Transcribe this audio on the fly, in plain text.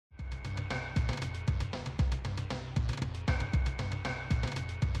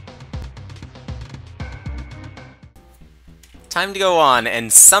time to go on,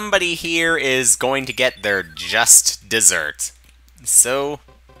 and somebody here is going to get their just dessert. So,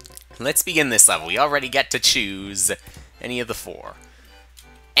 let's begin this level. We already get to choose any of the 4.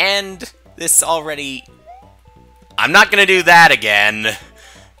 And this already... I'm not gonna do that again.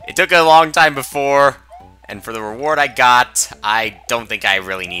 It took a long time before, and for the reward I got, I don't think I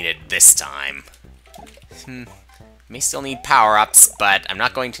really need it this time. May still need power-ups, but I'm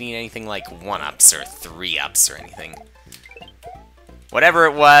not going to need anything like 1-ups or 3-ups or anything. Whatever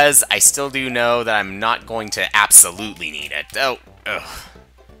it was, I still do know that I'm not going to absolutely need it. Oh, ugh.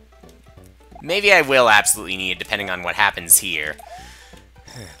 Maybe I will absolutely need it, depending on what happens here.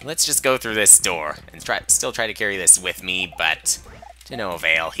 Let's just go through this door, and still try to carry this with me, but to no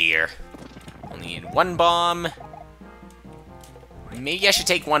avail here. Only need 1 bomb. Maybe I should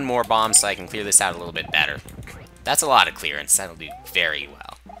take 1 more bomb so I can clear this out a little bit better. That's a lot of clearance. That'll do very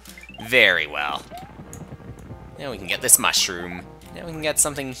well. Very well. Now we can get this mushroom. Now we can get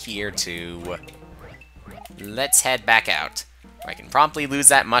something here, too. Let's head back out. I can promptly lose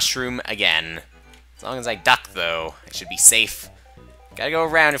that mushroom again. As long as I duck, though, I should be safe. Gotta go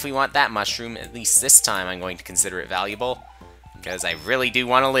around if we want that mushroom. At least this time I'm going to consider it valuable. Because I really do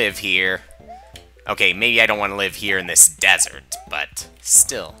want to live here. Okay, maybe I don't want to live here in this desert, but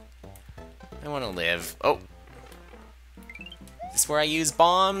still. I want to live... Oh! Is this where I use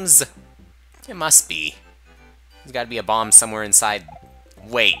bombs? It must be. There's gotta be a bomb somewhere inside...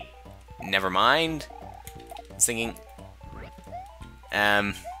 Wait. Never mind. I was thinking...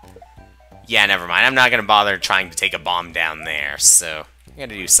 Yeah, never mind. I'm not gonna bother trying to take a bomb down there, so... I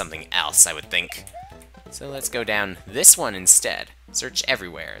gotta do something else, I would think. So let's go down this one instead. Search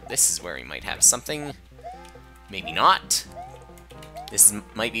everywhere. This is where we might have something. Maybe not. This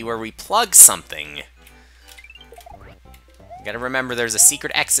might be where we plug something. Gotta remember there's a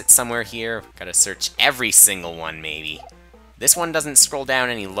secret exit somewhere here. Gotta search every single one, maybe. This one doesn't scroll down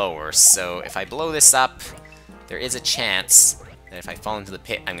any lower, so if I blow this up, there is a chance that if I fall into the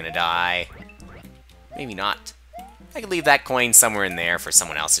pit, I'm gonna die. Maybe not. I could leave that coin somewhere in there for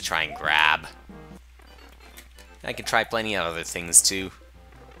someone else to try and grab. I could try plenty of other things, too.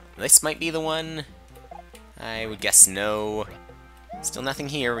 This might be the one. I would guess no. Still nothing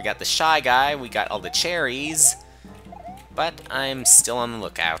here. We got the Shy Guy. We got all the cherries. But I'm still on the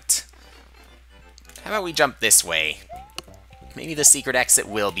lookout. How about we jump this way? Maybe the secret exit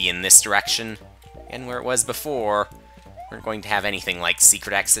will be in this direction. Again, where it was before. We weren't going to have anything like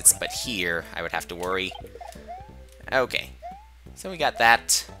secret exits, but here I would have to worry. Okay. So we got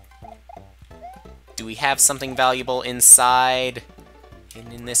that. Do we have something valuable inside?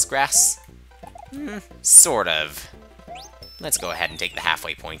 In this grass? Sort of. Let's go ahead and take the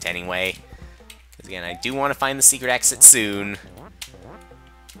halfway point anyway. Because again, I do want to find the secret exit soon.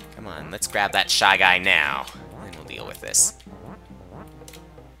 Come on, let's grab that Shy Guy now. And we'll deal with this.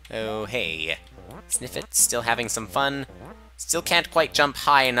 Oh, hey. Sniffit, still having some fun. Still can't quite jump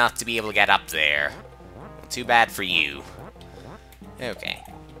high enough to be able to get up there. Well, too bad for you. Okay.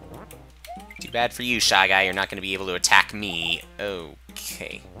 Too bad for you, Shy Guy. You're not going to be able to attack me.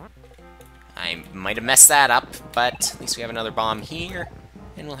 Okay. I might have messed that up, but at least we have another bomb here.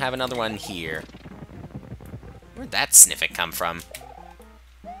 And we'll have another one here. Where'd that Sniffit come from?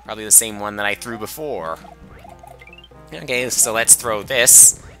 Probably the same one that I threw before. Okay, so let's throw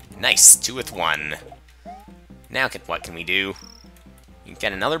this. Nice, 2 with 1. Now what can we do? You can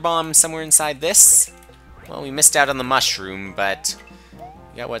get another bomb somewhere inside this? Well, we missed out on the mushroom, but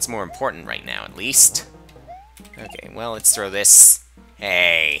we got what's more important right now, at least. Okay, well, let's throw this.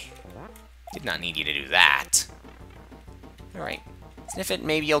 Hey. Did not need you to do that. Alright. Sniffit,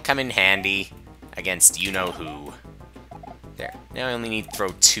 maybe you'll come in handy against you-know-who. There. Now I only need to throw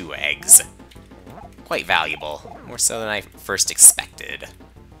 2 eggs. Quite valuable. More so than I first expected.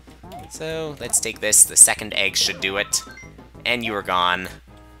 So, let's take this. The second egg should do it. And you are gone.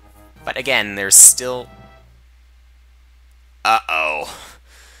 But again, there's still... Uh-oh.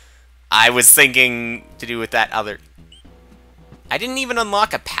 I was thinking to do with that other... I didn't even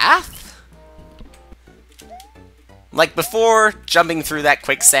unlock a path? Like before, jumping through that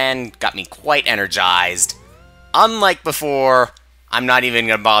quicksand got me quite energized. Unlike before, I'm not even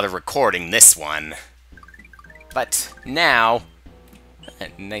gonna bother recording this one. But now,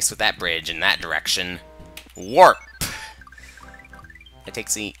 nice with that bridge in that direction. Warp! That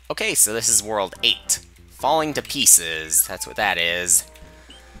takes me... Okay, so this is World 8. Falling to pieces, that's what that is.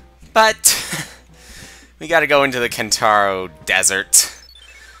 But, we gotta go into the Kentaro Desert.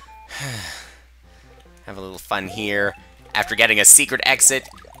 Have a little fun here. After getting a secret exit,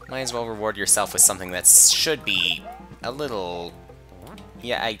 might as well reward yourself with something that should be a little...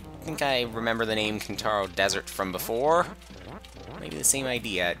 Yeah, I think I remember the name Kentaro Desert from before. maybe the same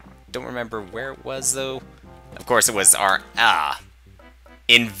idea. Don't remember where it was, though. Of course, it was our,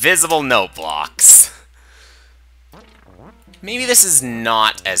 invisible note blocks. Maybe this is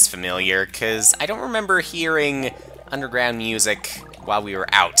not as familiar, because I don't remember hearing underground music while we were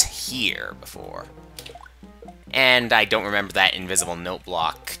out here before. And I don't remember that invisible note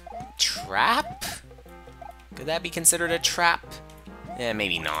block trap? Could that be considered a trap? Eh,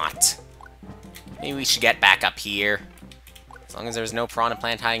 maybe not. Maybe we should get back up here. As long as there's no piranha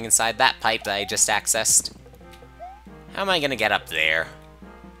plant hiding inside that pipe that I just accessed. How am I gonna get up there?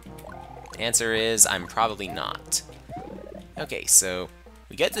 The answer is, I'm probably not. Okay, so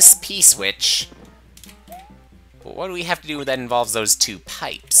we get this P-switch. But what do we have to do that involves those two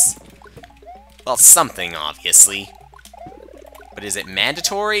pipes? Well, something, obviously. But is it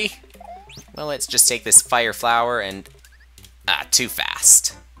mandatory? Well, let's just take this fire flower and... too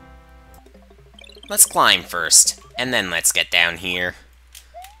fast. Let's climb first, and then let's get down here.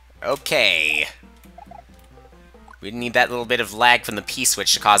 Okay. We didn't need that little bit of lag from the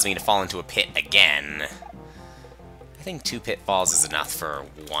P-switch to cause me to fall into a pit again. I think 2 pitfalls is enough for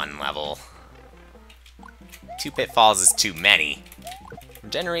 1 level. 2 pitfalls is too many. We're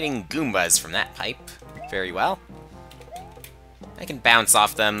generating Goombas from that pipe. Very well. I can bounce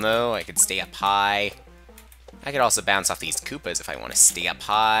off them, though. I could stay up high. I could also bounce off these Koopas if I want to stay up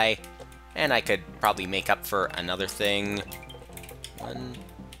high. And I could probably make up for another thing.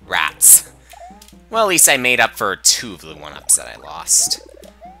 Rats. Well, at least I made up for 2 of the 1-ups that I lost.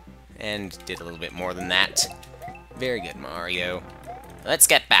 And did a little bit more than that. Very good, Mario. Let's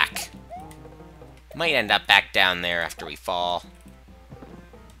get back. Might end up back down there after we fall.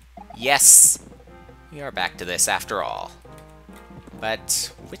 Yes, we are back to this after all.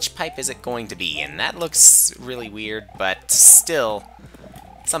 But which pipe is it going to be? And that looks really weird, but still,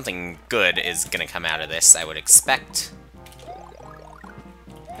 something good is going to come out of this, I would expect.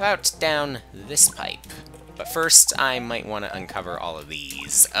 How about down this pipe? But first, I might want to uncover all of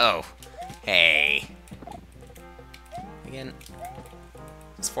these. Oh, hey. Again,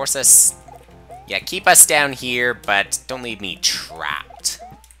 just force us... Yeah, keep us down here, but don't leave me trapped.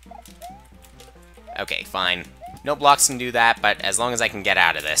 Okay, fine. No blocks can do that, but as long as I can get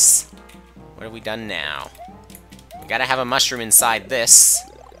out of this. What have we done now? We gotta have a mushroom inside this,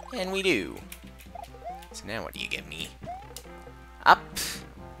 and we do. So now what do you give me? Up,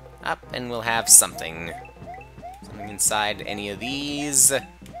 up, and we'll have something. Something inside any of these.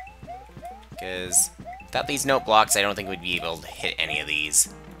 Because without these note blocks, I don't think we'd be able to hit any of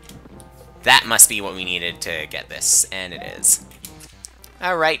these. That must be what we needed to get this, and it is.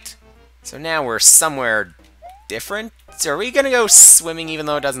 Alright, so now we're somewhere different. So are we gonna go swimming even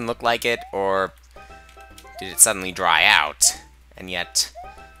though it doesn't look like it, or did it suddenly dry out? And yet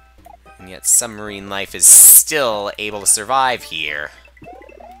submarine life is still able to survive here.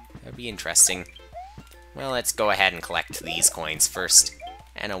 That'd be interesting. Well, let's go ahead and collect these coins first.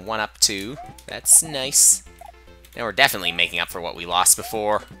 And a 1-up too. That's nice. Now we're definitely making up for what we lost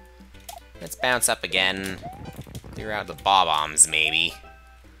before. Let's bounce up again. Clear out the bob-ombs, maybe.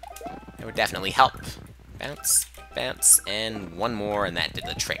 That would definitely help. Bounce, bounce, and 1 more, and that did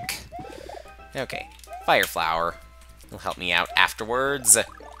the trick. Okay, fire flower will help me out afterwards.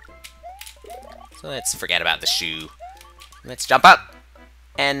 So let's forget about the shoe. Let's jump up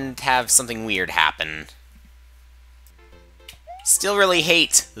and have something weird happen. Still really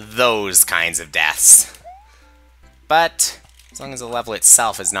hate those kinds of deaths. But as long as the level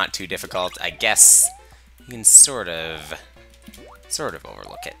itself is not too difficult, I guess you can sort of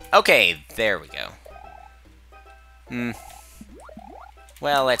overlook it. Okay, there we go.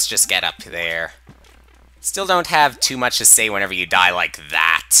 Well, let's just get up there. Still don't have too much to say whenever you die like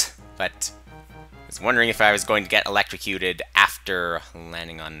that, but I was wondering if I was going to get electrocuted after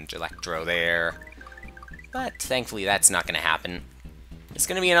landing on Electro there. But thankfully that's not going to happen. It's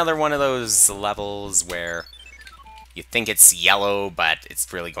going to be another one of those levels where you think it's yellow, but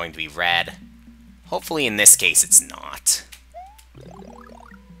it's really going to be red. Hopefully in this case it's not.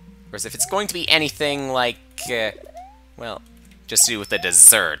 Whereas if it's going to be anything like, well, just to do with the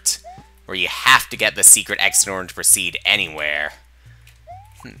dessert, where you have to get the secret exit in order to proceed anywhere.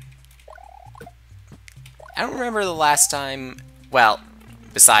 I don't remember the last time... Well,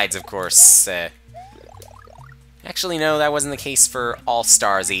 besides, of course... Actually, no, that wasn't the case for All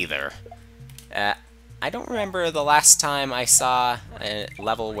Stars either. I don't remember the last time I saw a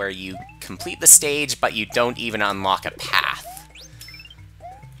level where you complete the stage, but you don't even unlock a path.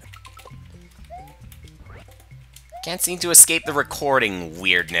 Can't seem to escape the recording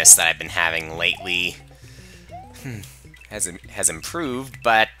weirdness that I've been having lately. Has improved,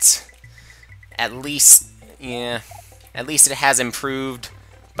 but at least, yeah, At least it has improved,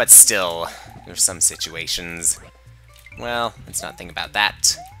 but still, there's some situations. Well, let's not think about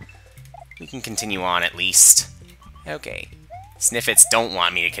that. We can continue on at least. Okay. Sniffits don't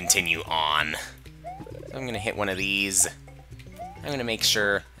want me to continue on. So I'm gonna hit one of these. I'm gonna make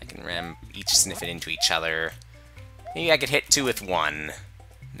sure I can ram each Sniffit into each other. Maybe I could hit 2 with 1.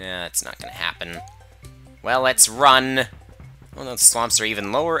 Nah, it's not gonna happen. Well, let's run. Oh, those swamps are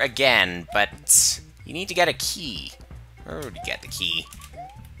even lower again, but you need to get a key. Where would you get the key?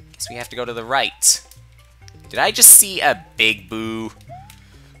 Guess we have to go to the right. Did I just see a big boo?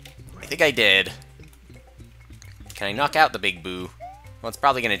 I think I did. Can I knock out the big boo? Well, it's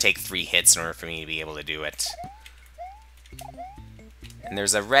probably going to take 3 hits in order for me to be able to do it. And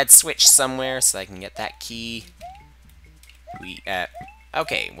there's a red switch somewhere, so I can get that key.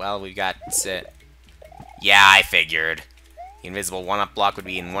 Okay, well, we've got... yeah, I figured. The invisible 1-up block would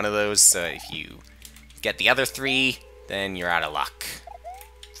be in one of those, so if you get the other 3, then you're out of luck.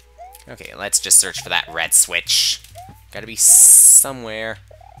 Okay, let's just search for that red switch. Gotta be somewhere.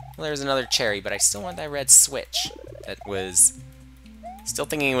 Well, there's another cherry, but I still want that red switch. That was... still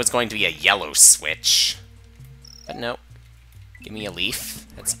thinking it was going to be a yellow switch. But no. Give me a leaf.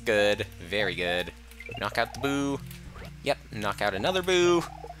 That's good. Very good. Knock out the boo. Yep, knock out another boo.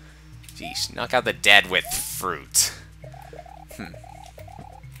 Jeez, knock out the dead with fruit.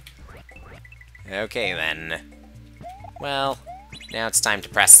 Okay, then. Well, now it's time to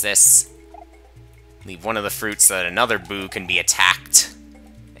press this. Leave one of the fruits so that another boo can be attacked.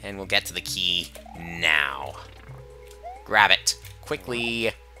 And we'll get to the key now. Grab it.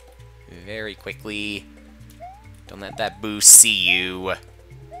 Quickly. Very quickly. Don't let that boo see you.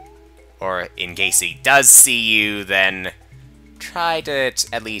 Or, in case he does see you, then try to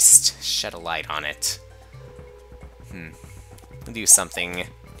at least shed a light on it. We'll do something.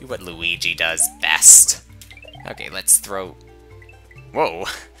 Do what Luigi does best. Okay, let's throw... Whoa!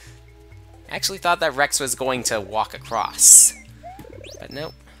 I actually thought that Rex was going to walk across. But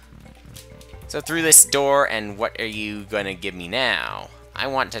nope. So through this door, and what are you gonna give me now? I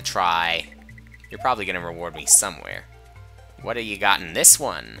want to try... You're probably gonna reward me somewhere. What do you got in this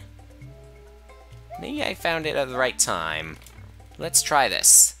one? Maybe I found it at the right time. Let's try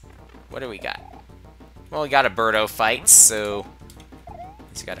this. What do we got? Well, we got a Birdo fight, so...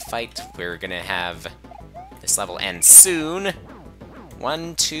 we got a fight. We're gonna have this level end soon.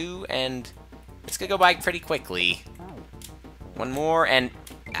 1, 2, and... it's gonna go by pretty quickly. One more, and...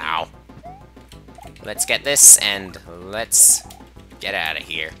 ow. Let's get this, and let's get out of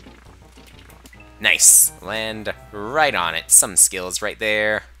here. Nice. Land right on it. Some skills right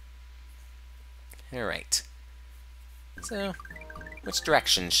there. Alright. So, which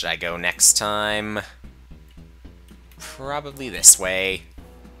direction should I go next time? Probably this way.